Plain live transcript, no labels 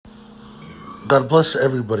God bless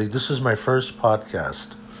everybody. This is my first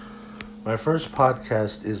podcast. My first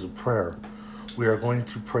podcast is a prayer. We are going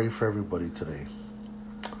to pray for everybody today.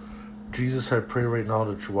 Jesus, I pray right now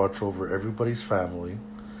that you watch over everybody's family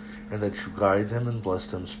and that you guide them and bless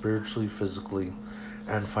them spiritually, physically,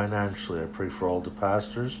 and financially. I pray for all the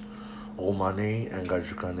pastors, Omane and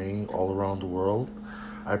Gajukane all around the world.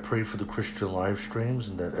 I pray for the Christian live streams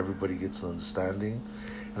and that everybody gets an understanding.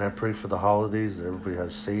 And I pray for the holidays, that everybody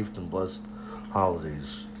has safe and blessed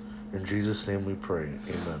holidays. In Jesus' name we pray.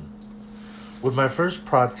 Amen. With my first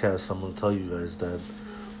podcast, I'm going to tell you guys that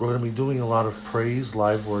we're going to be doing a lot of praise,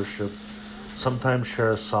 live worship, sometimes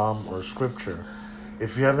share a psalm or a scripture.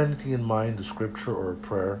 If you have anything in mind, a scripture or a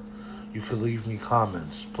prayer, you can leave me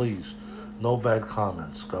comments. Please, no bad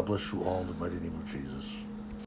comments. God bless you all in the mighty name of Jesus.